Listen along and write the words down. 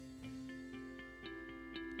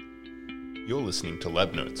You're listening to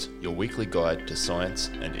Lab Notes, your weekly guide to science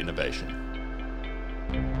and innovation.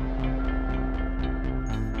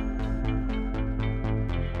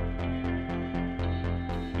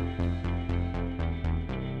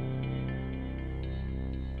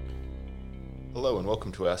 Hello and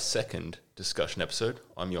welcome to our second discussion episode.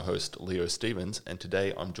 I'm your host, Leo Stevens, and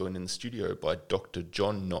today I'm joined in the studio by Dr.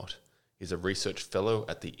 John Knott. He's a research fellow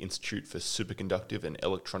at the Institute for Superconductive and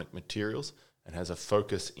Electronic Materials and has a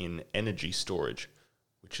focus in energy storage,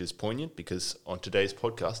 which is poignant because on today's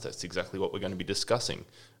podcast, that's exactly what we're going to be discussing,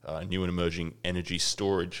 new and emerging energy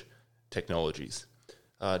storage technologies.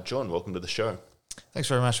 John, welcome to the show. Thanks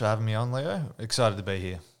very much for having me on, Leo. Excited to be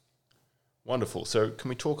here. Wonderful. So can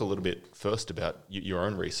we talk a little bit first about your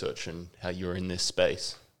own research and how you're in this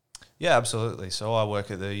space? Yeah, absolutely. So I work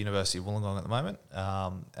at the University of Wollongong at the moment,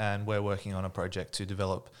 and we're working on a project to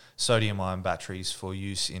develop sodium-ion batteries for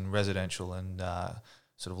use in residential and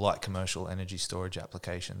sort of light commercial energy storage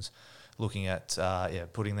applications, looking at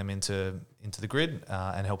putting them into the grid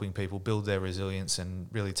and helping people build their resilience and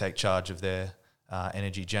really take charge of their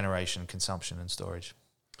energy generation, consumption and storage.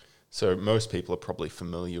 So most people are probably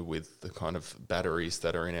familiar with the kind of batteries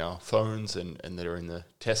that are in our phones and that are in the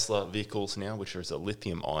Tesla vehicles now, which is a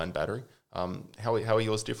lithium-ion battery. How are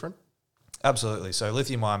yours different? Absolutely. So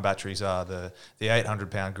lithium-ion batteries are the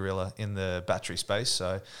 800-pound gorilla in the battery space.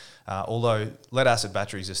 So although lead-acid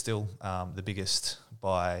batteries are still the biggest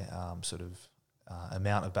by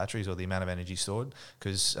amount of batteries or the amount of energy stored,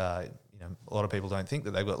 because a lot of people don't think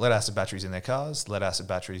that they've got lead-acid batteries in their cars, lead-acid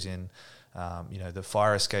batteries in the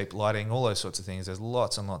fire escape lighting, all those sorts of things. There's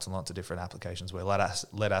lots and lots and lots of different applications where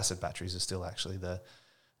lead-acid batteries are still actually the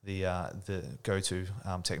go-to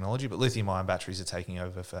technology, but lithium-ion batteries are taking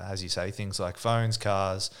over for, as you say, things like phones,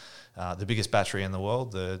 cars. The biggest battery in the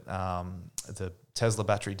world, the Tesla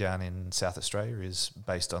battery down in South Australia, is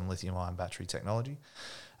based on lithium-ion battery technology.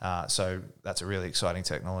 So that's a really exciting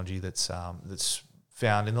technology that's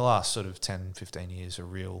found in the last sort of 10, 15 years a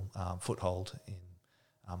real foothold in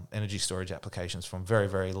energy storage applications from very,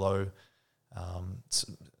 very low,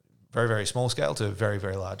 very, very small scale to very,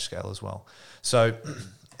 very large scale as well. So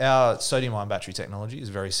our sodium-ion battery technology is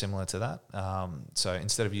very similar to that. So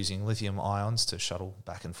instead of using lithium ions to shuttle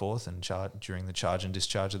back and forth and charge during the charge and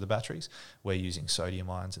discharge of the batteries, we're using sodium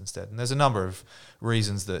ions instead. And there's a number of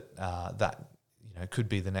reasons that could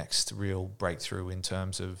be the next real breakthrough in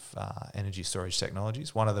terms of energy storage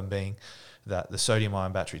technologies. One of them being that the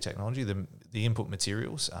sodium-ion battery technology, the input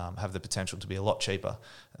materials have the potential to be a lot cheaper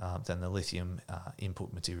than the lithium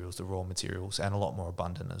input materials, the raw materials, and a lot more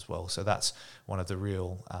abundant as well. So that's one of the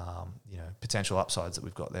real potential upsides that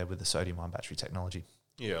we've got there with the sodium-ion battery technology.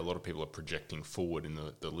 Yeah, a lot of people are projecting forward in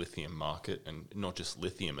the lithium market, and not just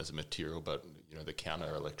lithium as a material, but the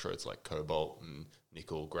counter electrodes like cobalt and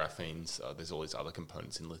nickel, graphenes. There's all these other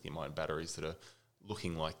components in lithium-ion batteries that are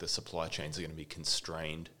looking like the supply chains are going to be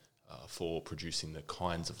constrained for producing the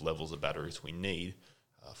kinds of levels of batteries we need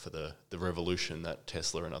for the revolution that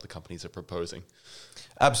Tesla and other companies are proposing.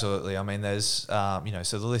 Absolutely. I mean, there's so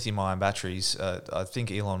the lithium-ion batteries. I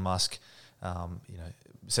think Elon Musk,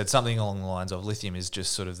 said something along the lines of lithium is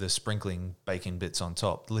just sort of the sprinkling bacon bits on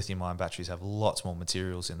top. Lithium-ion batteries have lots more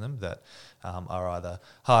materials in them that are either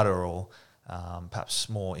harder or perhaps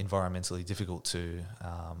more environmentally difficult to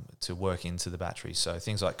work into the batteries. So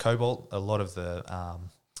things like cobalt, a lot of the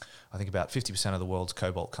I think about 50% of the world's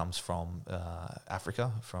cobalt comes from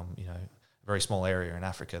Africa, from a very small area in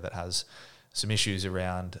Africa that has some issues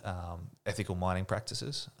around ethical mining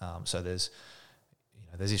practices. So there's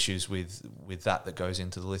issues with that goes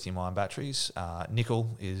into the lithium-ion batteries.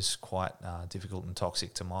 Nickel is quite difficult and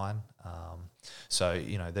toxic to mine. So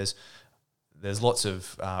there's lots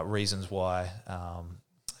of reasons why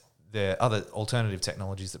there are other alternative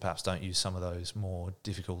technologies that perhaps don't use some of those more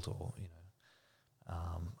difficult or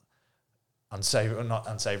unsavory, not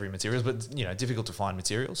unsavory materials, but difficult to find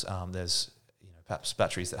materials. There's perhaps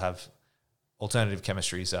batteries that have alternative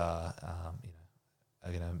chemistries are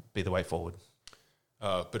going to be the way forward.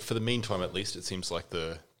 But for the meantime, at least, it seems like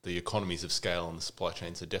the economies of scale and the supply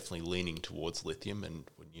chains are definitely leaning towards lithium. And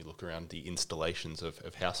when you look around the installations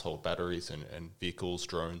of household batteries and vehicles,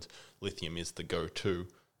 drones, lithium is the go-to.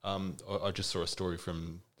 I just saw a story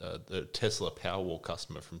from the Tesla Powerwall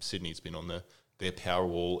customer from Sydney. He's been on their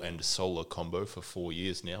Powerwall and solar combo for 4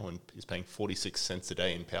 years now and is paying 46 cents a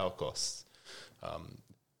day in power costs.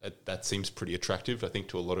 That seems pretty attractive, I think,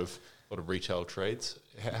 to a lot of retail trades.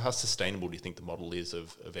 How sustainable do you think the model is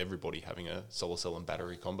of everybody having a solar cell and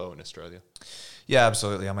battery combo in Australia? Yeah,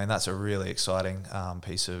 absolutely. I mean, that's a really exciting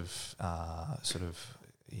piece of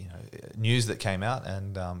news that came out,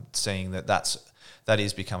 and seeing that's that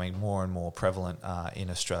is becoming more and more prevalent in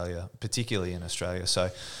Australia, particularly in Australia. So,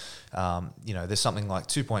 there's something like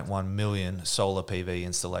 2.1 million solar PV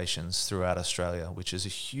installations throughout Australia, which is a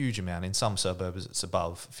huge amount. In some suburbs, it's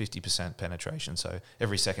above 50% penetration. So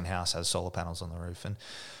every second house has solar panels on the roof. And,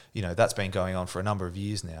 that's been going on for a number of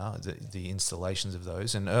years now, the installations of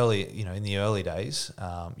those. And in the early days,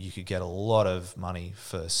 you could get a lot of money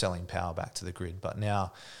for selling power back to the grid. But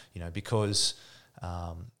now, because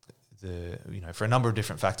for a number of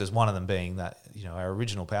different factors, one of them being that, our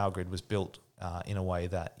original power grid was built in a way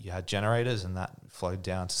that you had generators and that flowed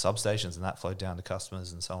down to substations and that flowed down to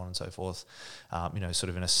customers and so on and so forth, sort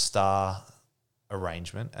of in a star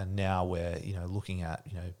arrangement. And now we're, looking at,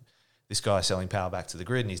 this guy selling power back to the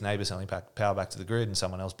grid and his neighbour selling power back to the grid and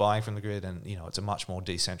someone else buying from the grid. And, it's a much more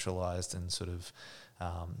decentralised and sort of,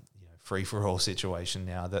 free-for-all situation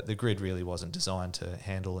now that the grid really wasn't designed to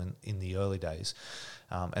handle in the early days.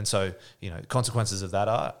 And so, consequences of that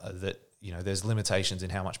are that, there's limitations in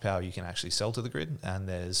how much power you can actually sell to the grid, and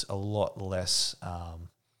there's a lot less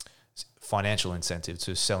financial incentive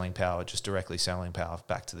to directly selling power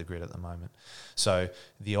back to the grid at the moment. So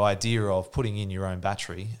the idea of putting in your own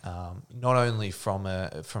battery, not only from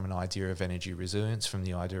an idea of energy resilience, from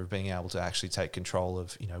the idea of being able to actually take control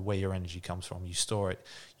of where your energy comes from, you store it,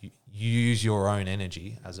 you use your own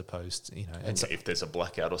energy as opposed to, and so if there's a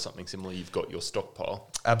blackout or something similar, you've got your stockpile.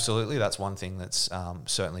 Absolutely, that's one thing that's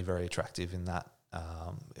certainly very attractive in that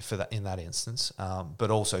in that instance.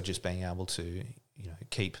 But also just being able to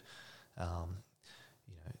keep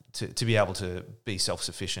to be able to be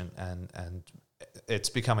self-sufficient, and it's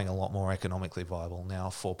becoming a lot more economically viable now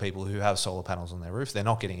for people who have solar panels on their roof. They're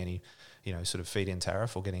not getting any sort of feed-in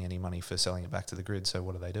tariff or getting any money for selling it back to the grid. So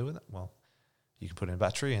what do they do with it? Well, you can put in a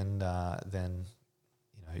battery and then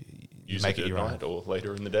you use make it your at own. night or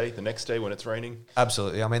later in the day, the next day when it's raining.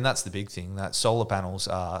 Absolutely. I mean, that's the big thing, that solar panels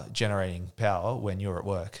are generating power when you're at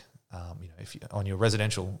work. If you're on your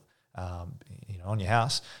residential, on your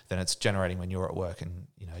house, then it's generating when you're at work, and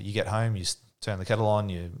you get home, you turn the kettle on,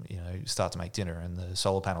 you start to make dinner, and the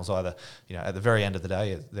solar panels either at the very end of the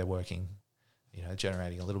day they're working,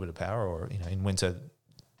 generating a little bit of power, or in winter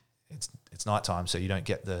it's nighttime, so you don't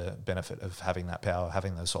get the benefit of having that power,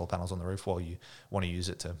 having those solar panels on the roof while you want to use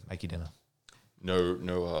it to make your dinner.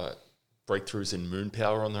 No breakthroughs in moon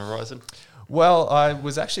power on the horizon? Well, I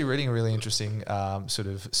was actually reading a really interesting sort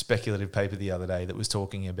of speculative paper the other day that was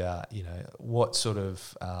talking about, what sort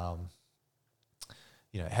of, how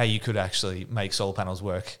you could actually make solar panels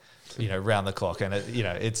work, round the clock. And,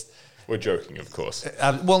 it's... We're joking, of course.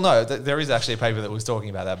 There is actually a paper that was talking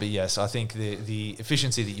about that. But yes, I think the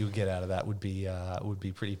efficiency that you would get out of that would be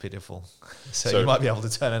pretty pitiful. So you might be able to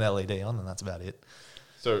turn an LED on, and that's about it.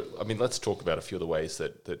 So, I mean, let's talk about a few of the ways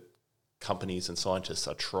that companies and scientists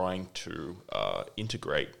are trying to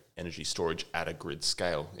integrate energy storage at a grid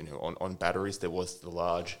scale. On batteries, there was the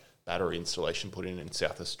large battery installation put in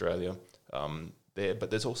South Australia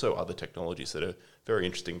but there's also other technologies that are very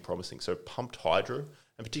interesting and promising. So pumped hydro,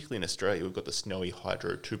 and particularly in Australia, we've got the Snowy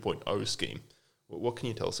Hydro 2.0 scheme. What can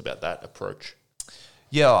you tell us about that approach?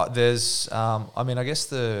 Yeah, there's, I guess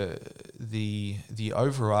the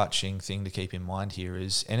overarching thing to keep in mind here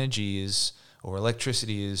is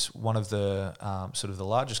electricity is one of the sort of the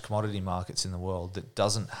largest commodity markets in the world that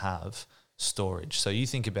doesn't have storage. So you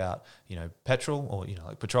think about, petrol or,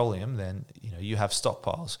 like petroleum, then, you have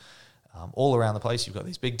stockpiles. All around the place, you've got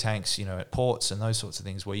these big tanks, at ports and those sorts of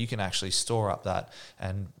things where you can actually store up that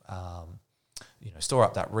and, store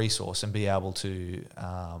up that resource and be able to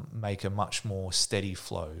make a much more steady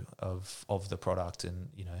flow of the product and,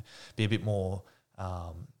 be a bit more,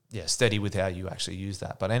 steady with how you actually use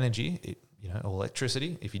that. But energy, or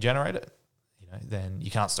electricity, if you generate it, then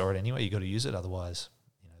you can't store it anywhere. You got to use it, otherwise,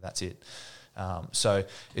 that's it. So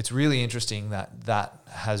it's really interesting that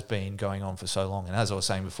has been going on for so long. And as I was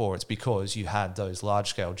saying before, it's because you had those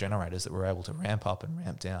large-scale generators that were able to ramp up and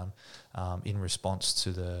ramp down in response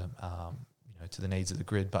to the needs of the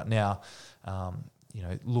grid. But now,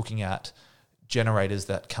 looking at generators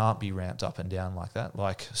that can't be ramped up and down like that,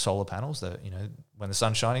 like solar panels that, when the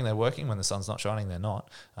sun's shining, they're working. When the sun's not shining, they're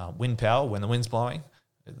not. Wind power, when the wind's blowing,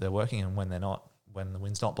 they're working. And when they're not, when the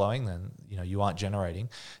wind's not blowing, then, you aren't generating.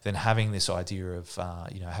 Then having this idea of,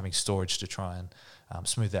 having storage to try and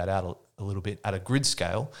smooth that out a little bit at a grid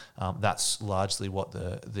scale, that's largely what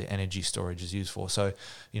the energy storage is used for. So,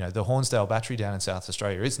 the Hornsdale battery down in South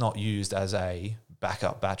Australia, it's not used as a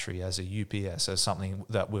backup battery, as a UPS, as something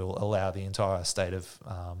that will allow the entire state of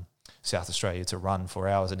South Australia to run for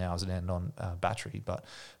hours and hours and end on battery. But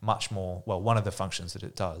much more, one of the functions that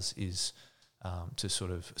it does is to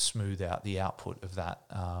sort of smooth out the output of that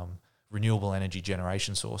renewable energy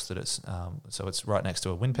generation source that it's so it's right next to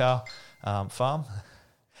a wind power farm,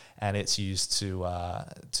 and it's used to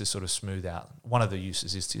sort of smooth out. One of the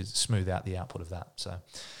uses is to smooth out the output of that. So.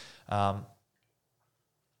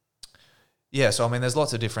 So I mean, there's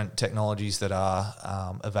lots of different technologies that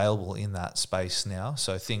are available in that space now.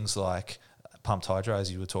 So things like pumped hydro,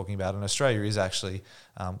 as you were talking about, and Australia is actually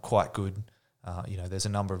quite good. There's a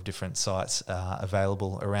number of different sites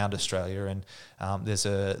available around Australia, and there's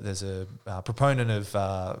a proponent of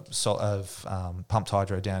pumped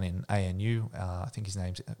hydro down in ANU. I think his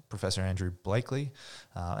name's Professor Andrew Blakely,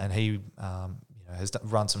 and he has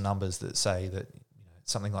run some numbers that say that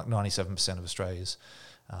something like 97% of Australia's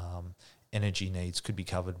energy needs could be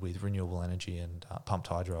covered with renewable energy and pumped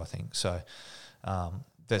hydro, I think. So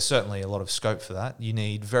there's certainly a lot of scope for that. You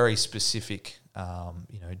need very specific,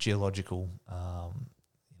 geological,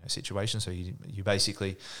 situations. So you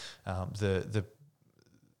basically,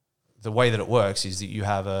 the way that it works is that you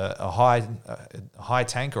have a high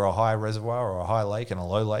tank or a high reservoir or a high lake and a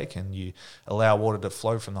low lake, and you allow water to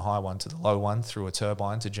flow from the high one to the low one through a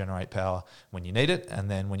turbine to generate power when you need it. And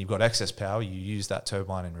then when you've got excess power, you use that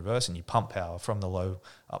turbine in reverse and you pump power from the low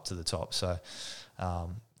up to the top. So,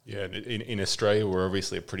 in Australia, we're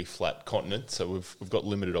obviously a pretty flat continent, so we've got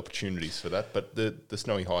limited opportunities for that. But the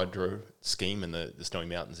Snowy Hydro scheme and the Snowy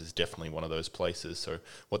Mountains is definitely one of those places. So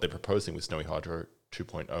what they're proposing with Snowy Hydro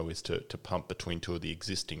 2.0 is to pump between two of the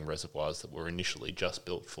existing reservoirs that were initially just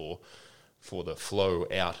built for the flow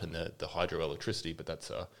out and the hydroelectricity, but that's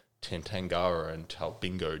Tantangara and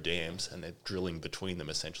Talbingo dams, and they're drilling between them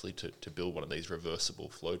essentially to build one of these reversible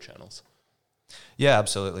flow channels. Yeah,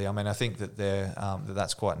 absolutely. I mean, I think that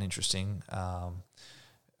that's quite an interesting,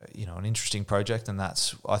 an interesting project, and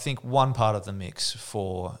that's, I think, one part of the mix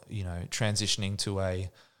for transitioning to a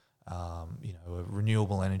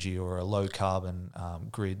renewable energy or a low carbon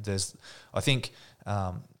grid. I think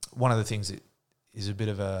one of the things that is a bit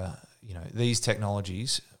of these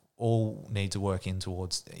technologies all need to work in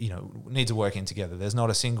together. There's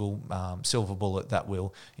not a single silver bullet that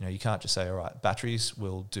will, you can't just say, all right, batteries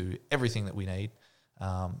will do everything that we need.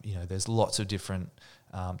 There's lots of different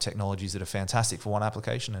technologies that are fantastic for one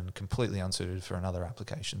application and completely unsuited for another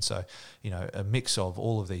application. So, a mix of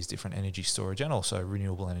all of these different energy storage and also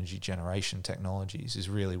renewable energy generation technologies is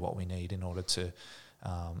really what we need in order to,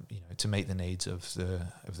 to meet the needs of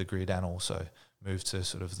the grid and also move to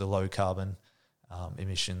sort of the low carbon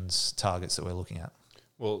emissions targets that we're looking at.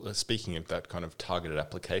 Well, speaking of that kind of targeted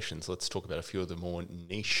applications, let's talk about a few of the more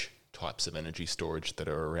niche types of energy storage that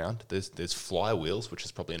are around. There's flywheels, which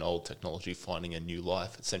is probably an old technology finding a new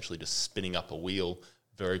life, essentially just spinning up a wheel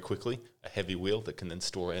very quickly, a heavy wheel that can then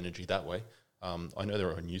store energy that way. I know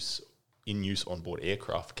they're in use on board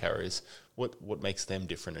aircraft carriers. What makes them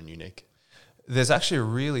different and unique? There's actually a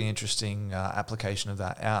really interesting application of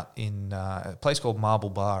that out in a place called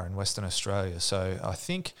Marble Bar in Western Australia. So I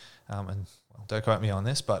think, and don't quote me on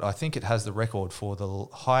this, but I think it has the record for the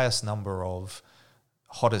highest number of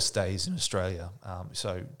hottest days in Australia.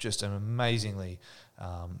 So just an amazingly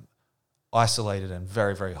isolated and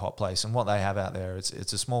very, very hot place. And what they have out there,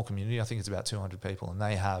 it's a small community. I think it's about 200 people, and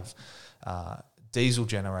they have diesel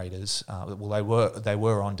generators. They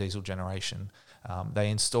were on diesel generation. They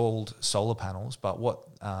installed solar panels, but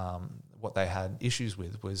what they had issues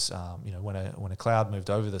with was, when a cloud moved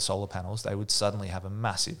over the solar panels, they would suddenly have a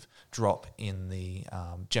massive drop in the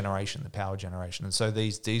generation, the power generation. And so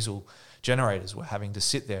these diesel generators were having to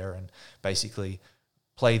sit there and basically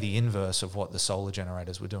play the inverse of what the solar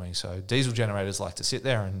generators were doing. So diesel generators like to sit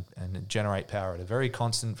there and generate power at a very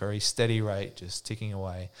constant, very steady rate, just ticking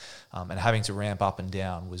away. And having to ramp up and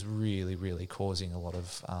down was really, really causing a lot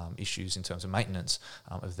of issues in terms of maintenance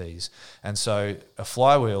of these. And so a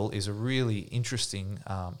flywheel is a really interesting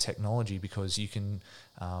technology because you can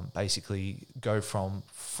basically go from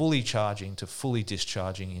fully charging to fully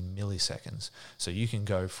discharging in milliseconds. So you can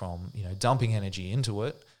go from dumping energy into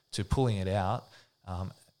it to pulling it out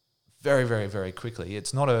very, very, very quickly.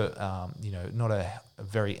 It's not a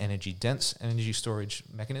very energy dense energy storage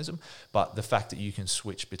mechanism, but the fact that you can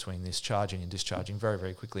switch between this charging and discharging very,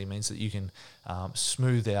 very quickly means that you can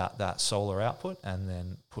smooth out that solar output and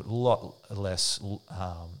then put a lot less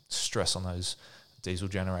stress on those diesel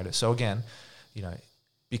generators. So again,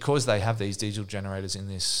 because they have these diesel generators in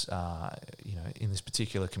this, in this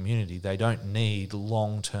particular community, they don't need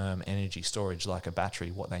long-term energy storage like a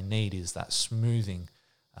battery. What they need is that smoothing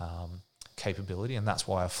capability, and that's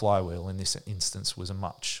why a flywheel in this instance was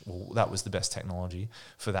that was the best technology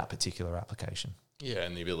for that particular application. Yeah,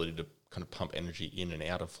 and the ability to kind of pump energy in and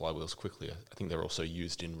out of flywheels quickly. I think they're also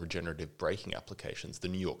used in regenerative braking applications. The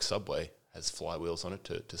New York subway has flywheels on it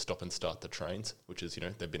to stop and start the trains, which is,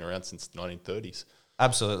 they've been around since 1930s.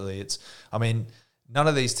 Absolutely. None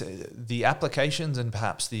of these, the applications and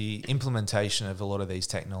perhaps the implementation of a lot of these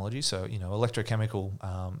technologies. So,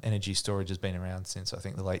 electrochemical energy storage has been around since I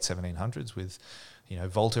think the late 1700s with,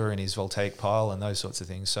 Volta and his voltaic pile and those sorts of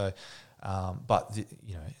things. So,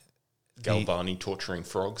 Galvani torturing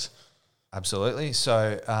frogs. Absolutely.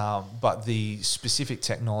 So, but the specific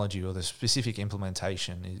technology or the specific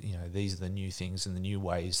implementation, these are the new things and the new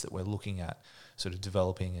ways that we're looking at sort of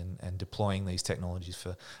developing and deploying these technologies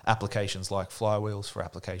for applications like flywheels, for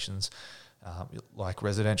applications like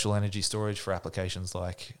residential energy storage, for applications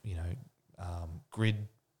like, grid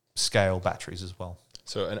scale batteries as well.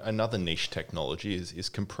 So another niche technology is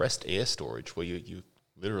compressed air storage, where you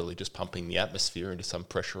literally just pumping the atmosphere into some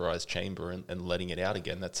pressurized chamber and letting it out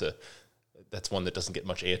again. That's one that doesn't get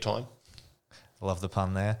much airtime. Love the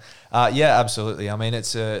pun there. Yeah, absolutely. I mean,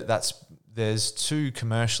 there's two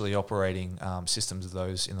commercially operating systems of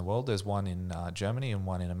those in the world. There's one in Germany and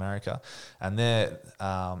one in America, and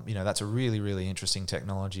that's a really, really interesting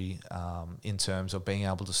technology in terms of being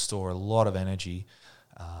able to store a lot of energy,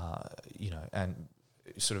 and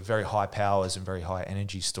sort of very high powers and very high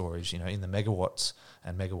energy storage, in the megawatts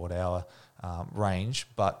and megawatt hour range.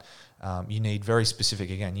 But you need very specific.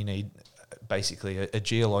 Again, you need basically a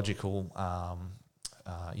geological.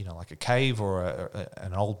 Like a cave or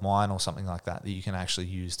an old mine or something like that you can actually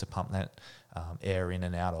use to pump that air in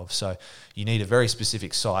and out of. So you need a very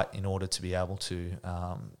specific site in order to be able to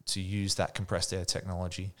use that compressed air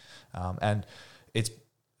technology. And it's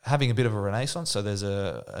having a bit of a renaissance. So there's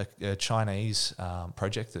a Chinese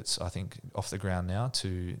project that's, I think, off the ground now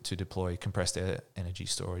to deploy compressed air energy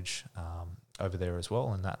storage over there as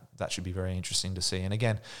well, and that should be very interesting to see. And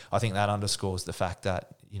again, I think that underscores the fact that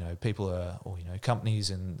people are, or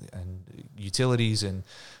companies and utilities and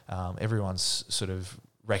everyone's sort of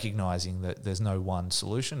recognizing that there's no one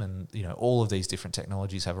solution, and all of these different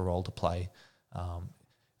technologies have a role to play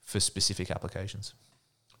for specific applications.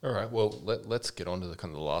 All right, well, let's get on to the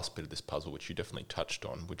kind of the last bit of this puzzle, which you definitely touched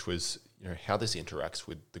on, which was how this interacts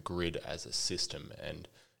with the grid as a system. And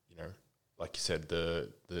like you said, the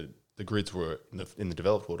grids were, in the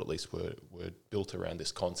developed world at least, were built around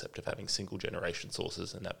this concept of having single generation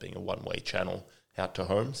sources and that being a one-way channel out to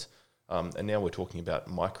homes. And now we're talking about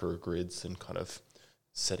microgrids and kind of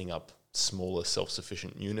setting up smaller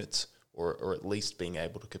self-sufficient units, or at least being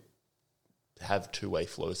able to have two-way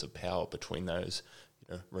flows of power between those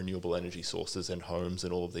renewable energy sources and homes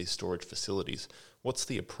and all of these storage facilities. What's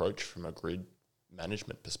the approach from a grid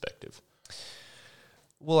management perspective?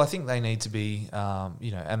 Well, I think they need to be,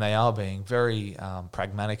 and they are being very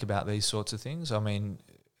pragmatic about these sorts of things. I mean,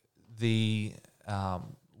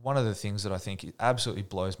 one of the things that I think absolutely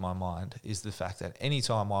blows my mind is the fact that any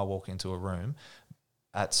time I walk into a room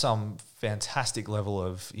at some fantastic level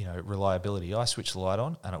of reliability, I switch the light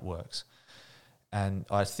on and it works. And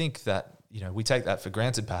I think that we take that for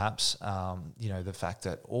granted, perhaps. The fact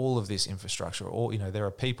that all of this infrastructure, there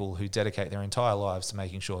are people who dedicate their entire lives to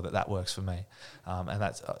making sure that works for me, and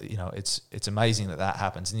that's it's amazing that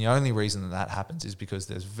happens. And the only reason that happens is because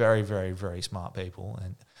there's very, very, very smart people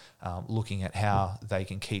and looking at how they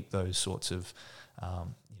can keep those sorts of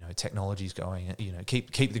technologies going.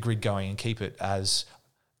 Keep the grid going and keep it as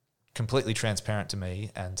completely transparent to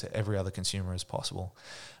me and to every other consumer as possible.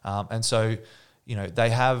 And so.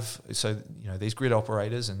 These grid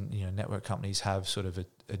operators and network companies have sort of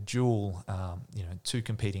a dual, two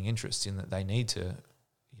competing interests in that they need to,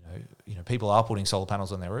 people are putting solar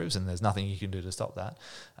panels on their roofs and there's nothing you can do to stop that.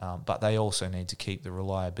 But they also need to keep the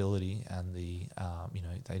reliability and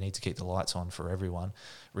they need to keep the lights on for everyone,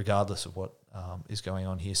 regardless of what is going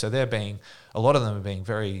on here. So a lot of them are being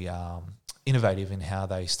very innovative in how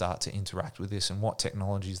they start to interact with this and what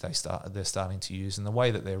technologies they're starting to use, and the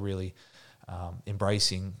way that they're really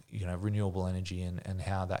embracing renewable energy and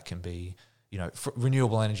how that can be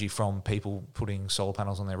renewable energy from people putting solar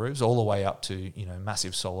panels on their roofs all the way up to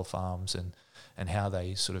massive solar farms and how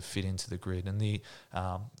they sort of fit into the grid. And the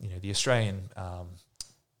Australian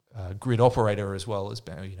grid operator as well as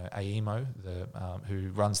AEMO, who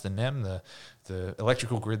runs the NEM, the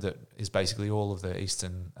electrical grid that is basically all of the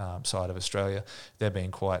eastern side of Australia. They're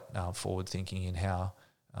being quite forward thinking in how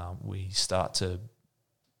we start to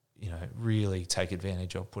really take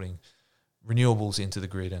advantage of putting renewables into the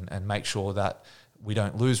grid and make sure that we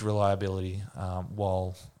don't lose reliability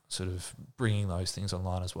while sort of bringing those things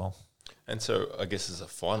online as well. And so I guess as a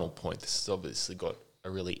final point, this has obviously got a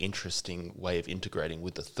really interesting way of integrating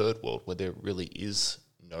with the third world, where there really is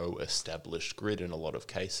no established grid in a lot of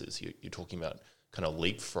cases. You're talking about kind of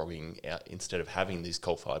leapfrogging out, instead of having these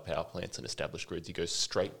coal-fired power plants and established grids, you go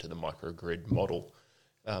straight to the microgrid model.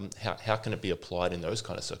 How can it be applied in those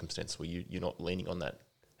kind of circumstances where you're not leaning on that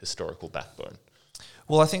historical backbone?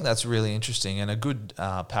 Well, I think that's really interesting, and a good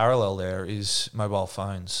parallel there is mobile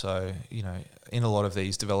phones. So, in a lot of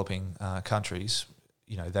these developing countries,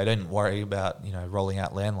 they didn't worry about, rolling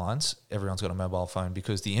out landlines. Everyone's got a mobile phone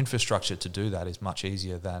because the infrastructure to do that is much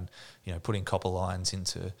easier than, putting copper lines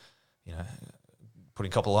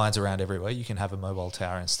putting copper lines around everywhere. You can have a mobile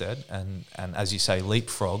tower instead. And as you say,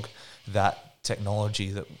 leapfrog that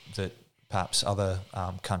technology that perhaps other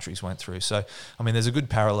countries went through. So, there's a good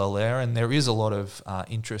parallel there, and there is a lot of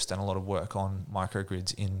interest and a lot of work on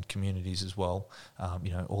microgrids in communities as well,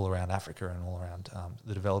 all around Africa and all around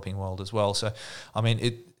the developing world as well. So,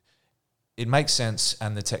 it makes sense,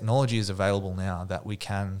 and the technology is available now that we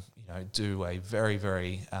can, do a very,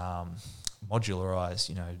 very modularized,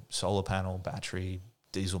 solar panel, battery,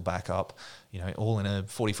 diesel backup, all in a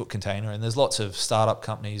 40-foot container. And there's lots of startup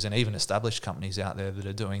companies and even established companies out there that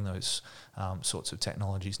are doing those sorts of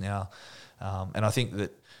technologies now. And I think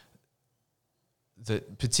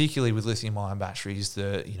that particularly with lithium-ion batteries,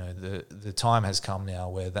 the time has come now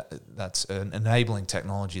where that's an enabling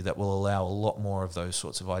technology that will allow a lot more of those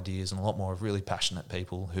sorts of ideas and a lot more of really passionate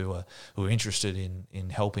people who are interested in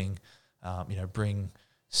helping, bring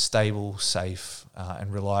stable, safe,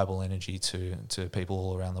 and reliable energy to people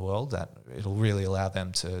all around the world. That it'll really allow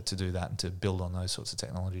them to do that and to build on those sorts of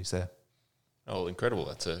technologies there. Oh, incredible.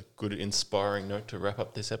 That's a good, inspiring note to wrap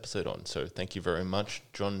up this episode on. So thank you very much,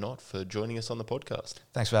 John Knott, for joining us on the podcast.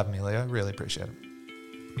 Thanks for having me, Leo. Really appreciate it.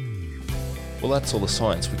 Well, that's all the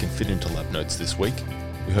science we can fit into Lab Notes this week.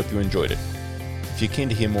 We hope you enjoyed it. If you're keen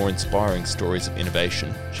to hear more inspiring stories of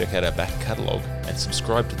innovation, check out our back catalogue and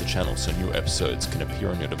subscribe to the channel so new episodes can appear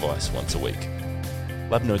on your device once a week.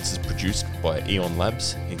 Lab Notes is produced by Eon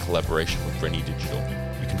Labs in collaboration with Rennie Digital.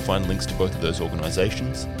 You can find links to both of those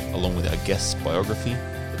organisations, along with our guest's biography,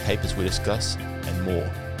 the papers we discuss, and more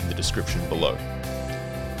in the description below.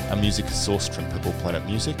 Our music is sourced from Purple Planet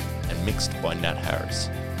Music and mixed by Nat Harris.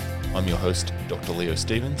 I'm your host, Dr. Leo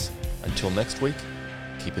Stevens. Until next week,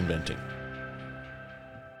 keep inventing.